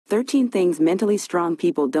13 Things Mentally Strong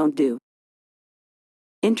People Don't Do.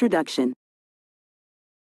 Introduction.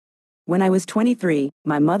 When I was 23,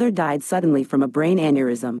 my mother died suddenly from a brain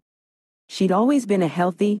aneurysm. She'd always been a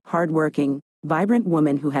healthy, hard-working, vibrant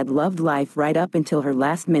woman who had loved life right up until her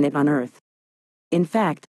last minute on Earth. In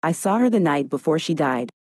fact, I saw her the night before she died.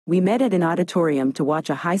 We met at an auditorium to watch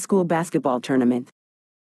a high school basketball tournament.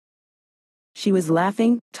 She was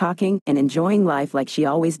laughing, talking, and enjoying life like she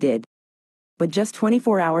always did. But just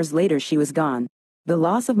 24 hours later she was gone. The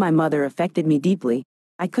loss of my mother affected me deeply.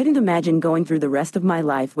 I couldn't imagine going through the rest of my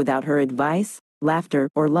life without her advice, laughter,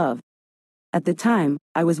 or love. At the time,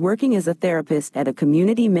 I was working as a therapist at a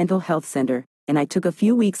community mental health center, and I took a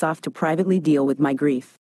few weeks off to privately deal with my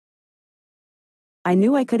grief. I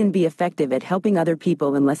knew I couldn't be effective at helping other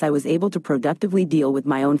people unless I was able to productively deal with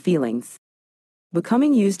my own feelings.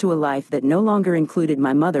 Becoming used to a life that no longer included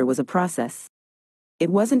my mother was a process.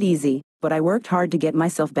 It wasn't easy, but I worked hard to get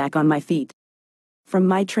myself back on my feet. From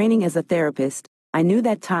my training as a therapist, I knew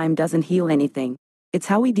that time doesn't heal anything. It's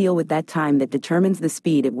how we deal with that time that determines the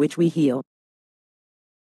speed at which we heal.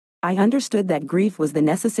 I understood that grief was the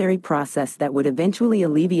necessary process that would eventually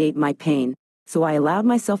alleviate my pain, so I allowed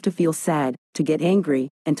myself to feel sad, to get angry,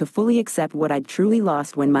 and to fully accept what I'd truly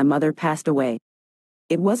lost when my mother passed away.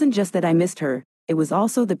 It wasn't just that I missed her, it was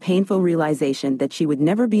also the painful realization that she would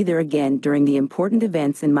never be there again during the important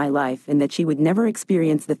events in my life and that she would never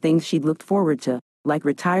experience the things she'd looked forward to, like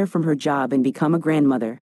retire from her job and become a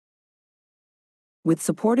grandmother. With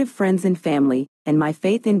supportive friends and family, and my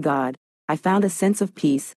faith in God, I found a sense of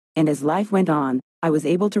peace, and as life went on, I was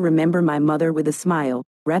able to remember my mother with a smile,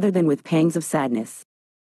 rather than with pangs of sadness.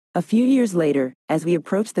 A few years later, as we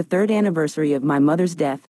approached the 3rd anniversary of my mother's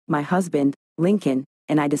death, my husband, Lincoln,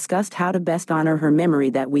 and I discussed how to best honor her memory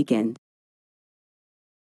that weekend.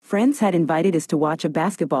 Friends had invited us to watch a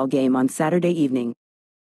basketball game on Saturday evening.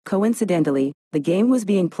 Coincidentally, the game was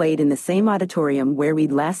being played in the same auditorium where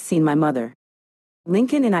we'd last seen my mother.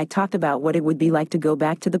 Lincoln and I talked about what it would be like to go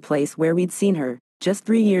back to the place where we'd seen her, just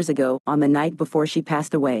 3 years ago, on the night before she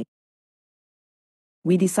passed away.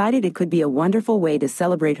 We decided it could be a wonderful way to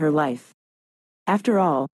celebrate her life. After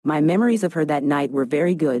all, my memories of her that night were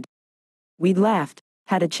very good. We'd laughed,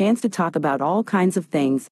 had a chance to talk about all kinds of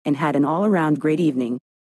things, and had an all-around great evening.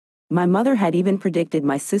 My mother had even predicted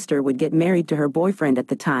my sister would get married to her boyfriend at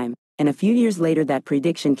the time, and a few years later that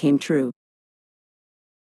prediction came true.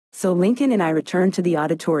 So Lincoln and I returned to the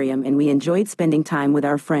auditorium and we enjoyed spending time with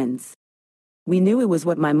our friends. We knew it was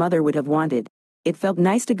what my mother would have wanted. It felt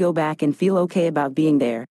nice to go back and feel okay about being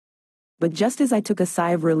there. But just as I took a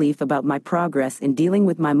sigh of relief about my progress in dealing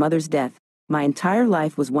with my mother's death, my entire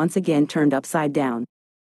life was once again turned upside down.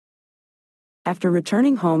 After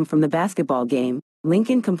returning home from the basketball game,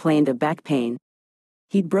 Lincoln complained of back pain.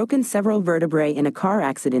 He'd broken several vertebrae in a car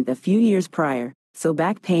accident a few years prior, so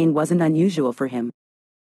back pain wasn't unusual for him.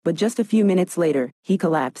 But just a few minutes later, he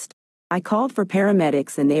collapsed. I called for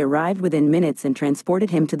paramedics and they arrived within minutes and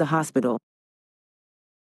transported him to the hospital.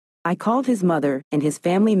 I called his mother, and his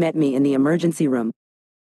family met me in the emergency room.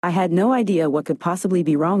 I had no idea what could possibly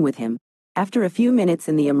be wrong with him. After a few minutes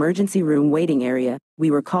in the emergency room waiting area, we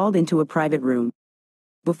were called into a private room.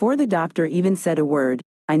 Before the doctor even said a word,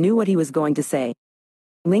 I knew what he was going to say.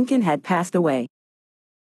 Lincoln had passed away.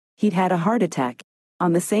 He'd had a heart attack.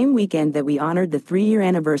 On the same weekend that we honored the 3-year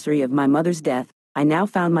anniversary of my mother's death, I now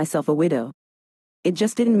found myself a widow. It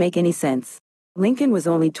just didn't make any sense. Lincoln was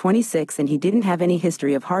only 26 and he didn't have any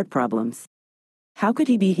history of heart problems. How could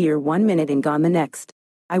he be here one minute and gone the next?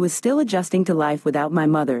 I was still adjusting to life without my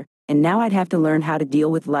mother, and now I'd have to learn how to deal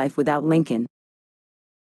with life without Lincoln.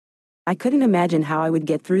 I couldn't imagine how I would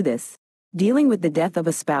get through this. Dealing with the death of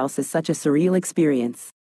a spouse is such a surreal experience.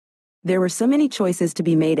 There were so many choices to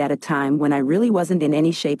be made at a time when I really wasn't in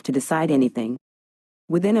any shape to decide anything.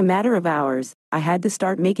 Within a matter of hours, I had to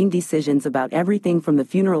start making decisions about everything from the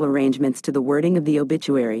funeral arrangements to the wording of the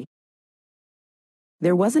obituary.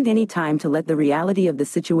 There wasn't any time to let the reality of the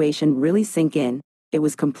situation really sink in. It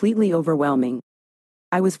was completely overwhelming.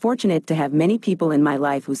 I was fortunate to have many people in my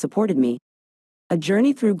life who supported me. A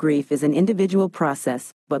journey through grief is an individual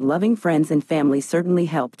process, but loving friends and family certainly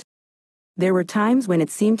helped. There were times when it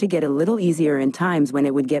seemed to get a little easier and times when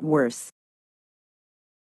it would get worse.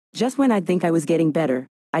 Just when I'd think I was getting better,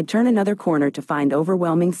 I'd turn another corner to find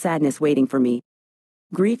overwhelming sadness waiting for me.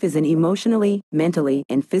 Grief is an emotionally, mentally,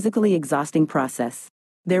 and physically exhausting process.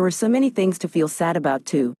 There were so many things to feel sad about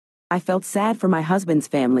too. I felt sad for my husband's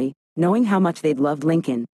family, knowing how much they'd loved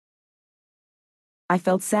Lincoln. I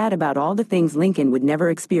felt sad about all the things Lincoln would never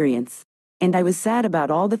experience. And I was sad about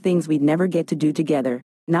all the things we'd never get to do together,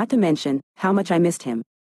 not to mention how much I missed him.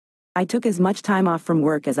 I took as much time off from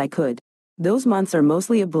work as I could. Those months are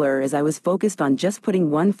mostly a blur as I was focused on just putting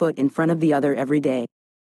one foot in front of the other every day.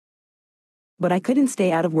 But I couldn't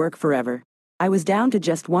stay out of work forever. I was down to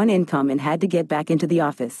just one income and had to get back into the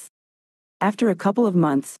office. After a couple of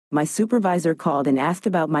months, my supervisor called and asked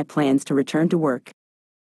about my plans to return to work.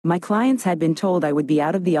 My clients had been told I would be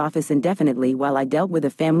out of the office indefinitely while I dealt with a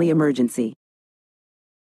family emergency.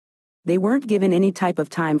 They weren't given any type of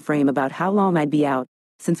time frame about how long I'd be out,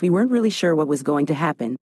 since we weren't really sure what was going to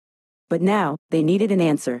happen. But now, they needed an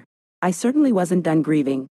answer. I certainly wasn't done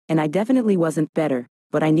grieving, and I definitely wasn't better,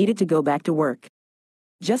 but I needed to go back to work.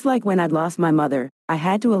 Just like when I'd lost my mother, I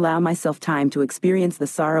had to allow myself time to experience the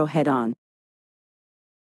sorrow head-on.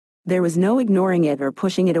 There was no ignoring it or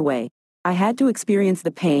pushing it away. I had to experience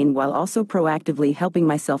the pain while also proactively helping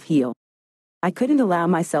myself heal. I couldn't allow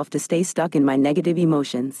myself to stay stuck in my negative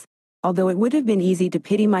emotions. Although it would have been easy to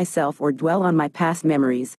pity myself or dwell on my past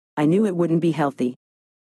memories, I knew it wouldn't be healthy.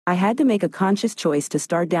 I had to make a conscious choice to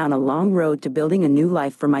start down a long road to building a new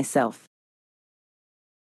life for myself.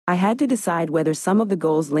 I had to decide whether some of the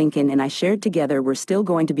goals Lincoln and I shared together were still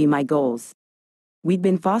going to be my goals. We'd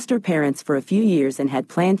been foster parents for a few years and had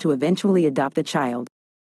planned to eventually adopt a child.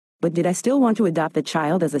 But did I still want to adopt a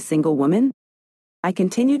child as a single woman? I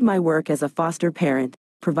continued my work as a foster parent,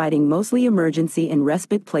 providing mostly emergency and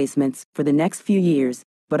respite placements for the next few years,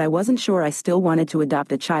 but I wasn't sure I still wanted to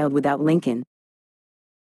adopt a child without Lincoln.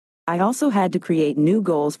 I also had to create new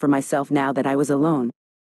goals for myself now that I was alone.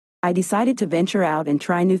 I decided to venture out and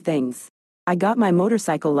try new things. I got my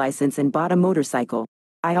motorcycle license and bought a motorcycle.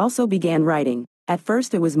 I also began writing. At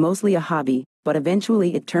first it was mostly a hobby, but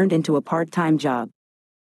eventually it turned into a part-time job.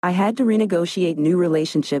 I had to renegotiate new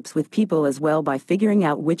relationships with people as well by figuring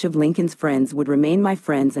out which of Lincoln's friends would remain my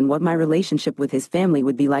friends and what my relationship with his family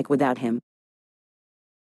would be like without him.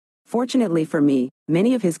 Fortunately for me,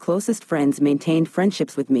 many of his closest friends maintained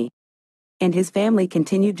friendships with me. And his family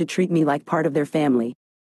continued to treat me like part of their family.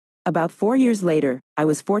 About 4 years later, I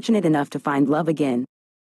was fortunate enough to find love again.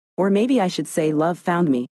 Or maybe I should say love found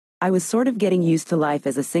me. I was sort of getting used to life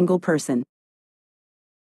as a single person.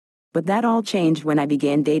 But that all changed when I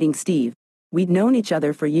began dating Steve. We'd known each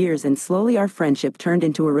other for years and slowly our friendship turned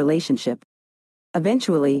into a relationship.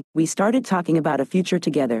 Eventually, we started talking about a future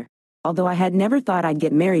together. Although I had never thought I'd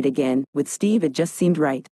get married again, with Steve it just seemed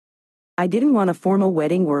right. I didn't want a formal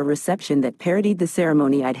wedding or a reception that parodied the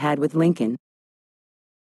ceremony I'd had with Lincoln.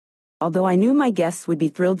 Although I knew my guests would be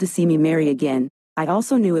thrilled to see me marry again, I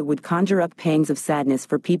also knew it would conjure up pangs of sadness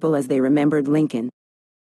for people as they remembered Lincoln.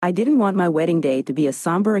 I didn't want my wedding day to be a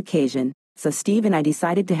somber occasion, so Steve and I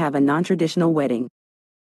decided to have a non-traditional wedding.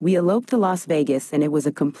 We eloped to Las Vegas and it was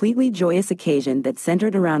a completely joyous occasion that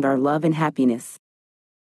centered around our love and happiness.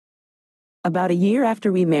 About a year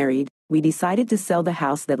after we married, we decided to sell the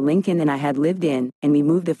house that Lincoln and I had lived in, and we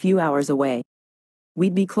moved a few hours away.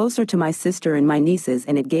 We'd be closer to my sister and my nieces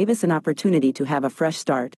and it gave us an opportunity to have a fresh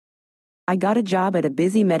start. I got a job at a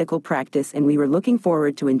busy medical practice and we were looking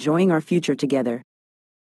forward to enjoying our future together.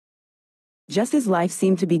 Just as life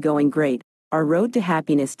seemed to be going great, our road to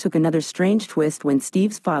happiness took another strange twist when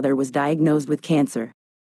Steve's father was diagnosed with cancer.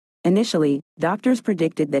 Initially, doctors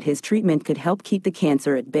predicted that his treatment could help keep the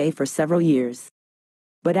cancer at bay for several years.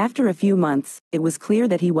 But after a few months, it was clear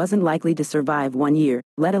that he wasn't likely to survive 1 year,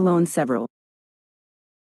 let alone several.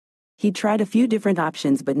 He tried a few different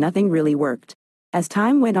options but nothing really worked. As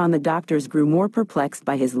time went on, the doctors grew more perplexed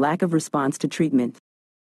by his lack of response to treatment.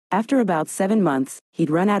 After about 7 months, he'd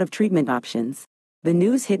run out of treatment options. The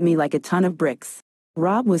news hit me like a ton of bricks.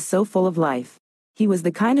 Rob was so full of life. He was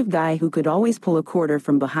the kind of guy who could always pull a quarter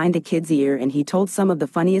from behind a kid's ear, and he told some of the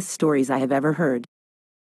funniest stories I have ever heard.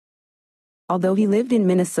 Although he lived in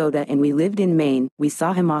Minnesota and we lived in Maine, we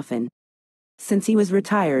saw him often. Since he was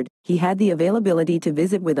retired, he had the availability to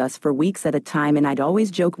visit with us for weeks at a time, and I'd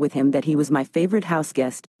always joke with him that he was my favorite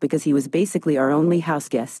houseguest because he was basically our only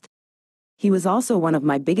houseguest. He was also one of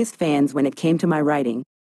my biggest fans when it came to my writing.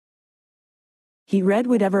 He read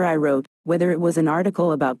whatever I wrote, whether it was an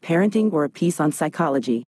article about parenting or a piece on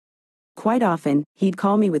psychology. Quite often, he'd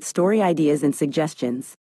call me with story ideas and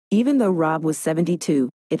suggestions. Even though Rob was 72,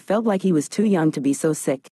 it felt like he was too young to be so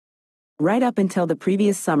sick. Right up until the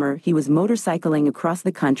previous summer, he was motorcycling across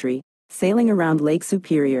the country, sailing around Lake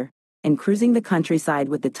Superior, and cruising the countryside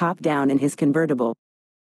with the top down in his convertible.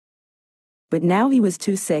 But now he was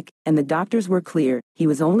too sick, and the doctors were clear, he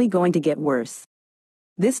was only going to get worse.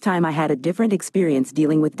 This time I had a different experience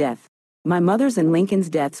dealing with death. My mother's and Lincoln's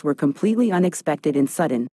deaths were completely unexpected and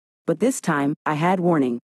sudden. But this time, I had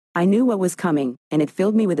warning. I knew what was coming, and it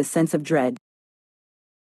filled me with a sense of dread.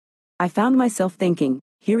 I found myself thinking,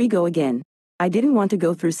 here we go again. I didn't want to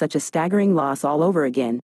go through such a staggering loss all over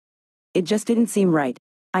again. It just didn't seem right.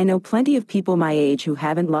 I know plenty of people my age who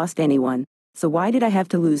haven't lost anyone, so why did I have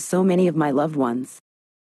to lose so many of my loved ones?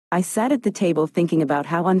 I sat at the table thinking about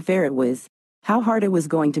how unfair it was, how hard it was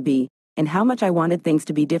going to be, and how much I wanted things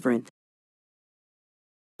to be different.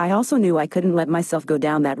 I also knew I couldn't let myself go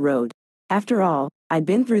down that road. After all, I'd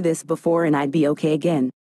been through this before and I'd be okay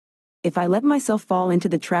again. If I let myself fall into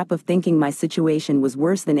the trap of thinking my situation was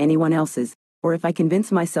worse than anyone else's, or if I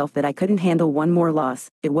convinced myself that I couldn't handle one more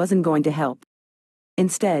loss, it wasn't going to help.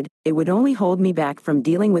 Instead, it would only hold me back from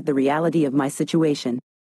dealing with the reality of my situation.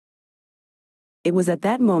 It was at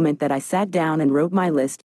that moment that I sat down and wrote my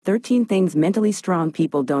list, 13 things mentally strong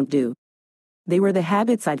people don't do. They were the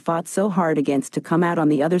habits I'd fought so hard against to come out on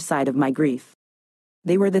the other side of my grief.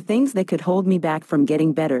 They were the things that could hold me back from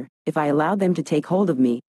getting better, if I allowed them to take hold of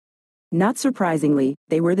me. Not surprisingly,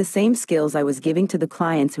 they were the same skills I was giving to the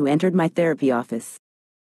clients who entered my therapy office.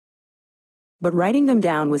 But writing them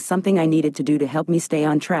down was something I needed to do to help me stay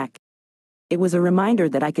on track. It was a reminder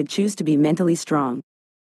that I could choose to be mentally strong.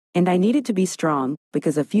 And I needed to be strong,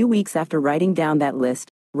 because a few weeks after writing down that list,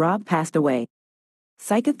 Rob passed away.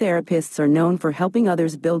 Psychotherapists are known for helping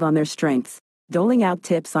others build on their strengths, doling out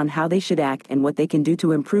tips on how they should act and what they can do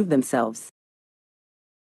to improve themselves.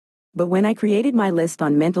 But when I created my list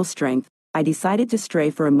on mental strength, I decided to stray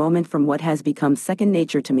for a moment from what has become second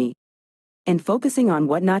nature to me. And focusing on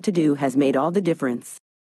what not to do has made all the difference.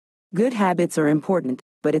 Good habits are important,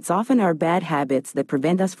 but it's often our bad habits that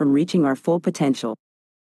prevent us from reaching our full potential.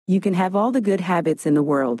 You can have all the good habits in the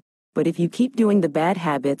world, but if you keep doing the bad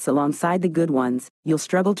habits alongside the good ones, you'll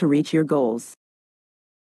struggle to reach your goals.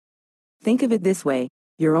 Think of it this way,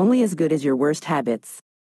 you're only as good as your worst habits.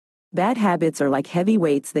 Bad habits are like heavy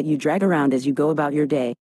weights that you drag around as you go about your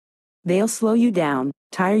day. They'll slow you down,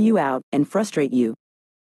 tire you out, and frustrate you.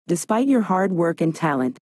 Despite your hard work and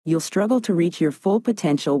talent, you'll struggle to reach your full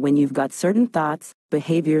potential when you've got certain thoughts,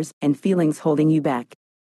 behaviors, and feelings holding you back.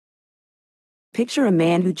 Picture a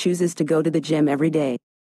man who chooses to go to the gym every day.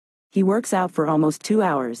 He works out for almost 2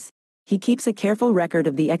 hours. He keeps a careful record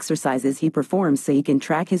of the exercises he performs so he can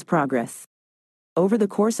track his progress. Over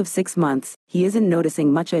the course of 6 months, he isn't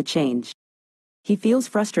noticing much of a change. He feels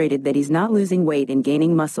frustrated that he's not losing weight and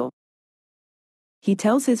gaining muscle. He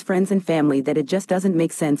tells his friends and family that it just doesn't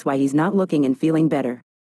make sense why he's not looking and feeling better.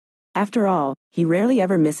 After all, he rarely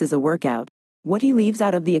ever misses a workout. What he leaves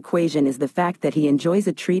out of the equation is the fact that he enjoys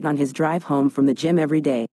a treat on his drive home from the gym every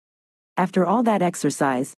day. After all that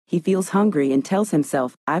exercise, he feels hungry and tells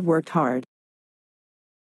himself, "I've worked hard.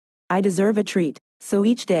 I deserve a treat." So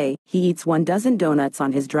each day, he eats 12 donuts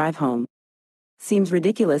on his drive home. Seems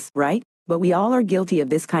ridiculous, right? But we all are guilty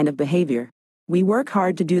of this kind of behavior. We work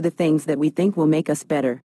hard to do the things that we think will make us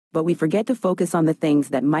better, but we forget to focus on the things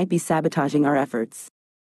that might be sabotaging our efforts.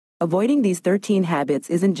 Avoiding these 13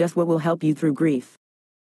 habits isn't just what will help you through grief.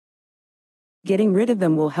 Getting rid of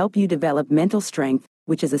them will help you develop mental strength,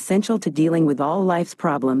 which is essential to dealing with all life's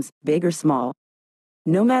problems, big or small.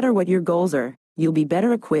 No matter what your goals are, you'll be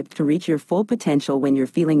better equipped to reach your full potential when you're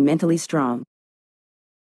feeling mentally strong.